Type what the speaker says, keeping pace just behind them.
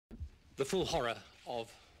The full horror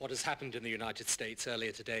of what has happened in the United States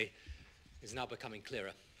earlier today is now becoming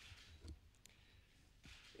clearer.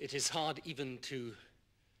 It is hard even to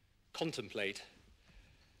contemplate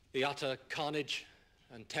the utter carnage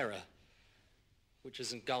and terror which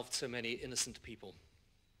has engulfed so many innocent people.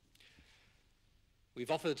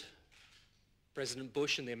 We've offered President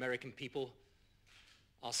Bush and the American people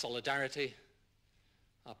our solidarity,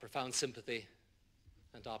 our profound sympathy,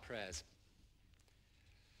 and our prayers.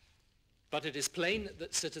 But it is plain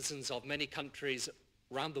that citizens of many countries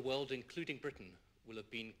around the world, including Britain, will have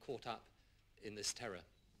been caught up in this terror.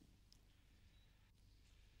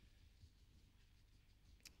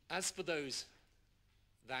 As for those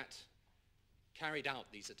that carried out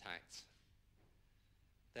these attacks,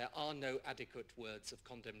 there are no adequate words of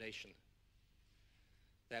condemnation.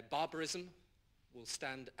 Their barbarism will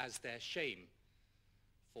stand as their shame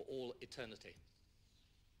for all eternity.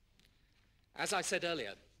 As I said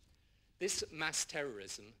earlier, this mass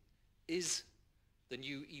terrorism is the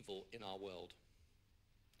new evil in our world.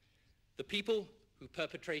 The people who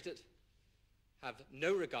perpetrate it have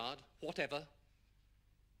no regard whatever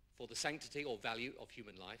for the sanctity or value of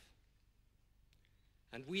human life.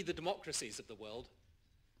 And we, the democracies of the world,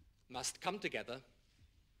 must come together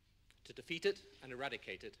to defeat it and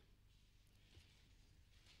eradicate it.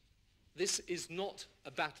 This is not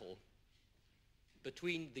a battle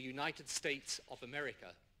between the United States of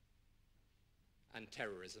America and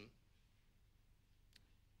terrorism,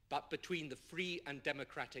 but between the free and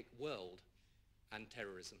democratic world and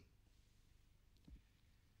terrorism.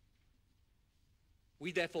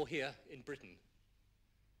 We therefore here in Britain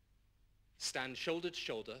stand shoulder to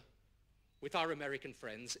shoulder with our American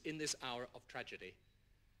friends in this hour of tragedy,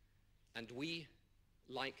 and we,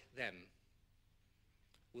 like them,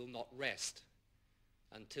 will not rest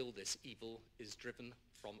until this evil is driven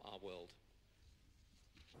from our world.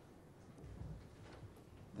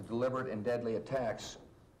 The deliberate and deadly attacks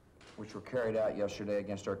which were carried out yesterday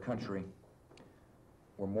against our country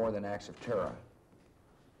were more than acts of terror.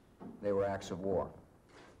 They were acts of war.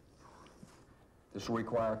 This will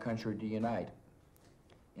require our country to unite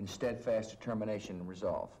in steadfast determination and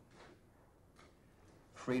resolve.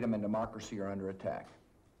 Freedom and democracy are under attack.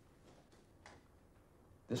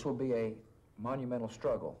 This will be a monumental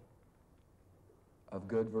struggle of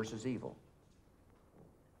good versus evil,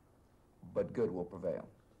 but good will prevail.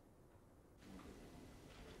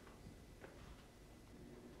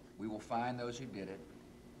 We will find those who did it.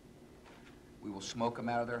 We will smoke them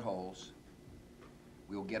out of their holes.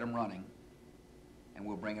 We will get them running, and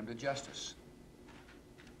we'll bring them to justice.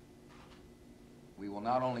 We will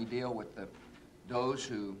not only deal with those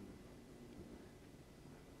who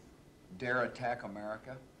dare attack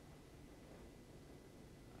America,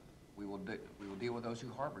 we will deal with those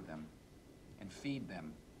who harbor them and feed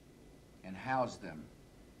them and house them.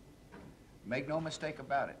 Make no mistake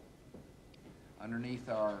about it. Underneath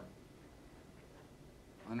our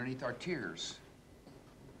tears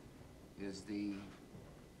is the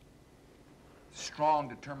strong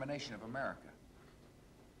determination of America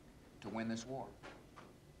to win this war.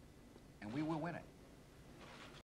 And we will win it.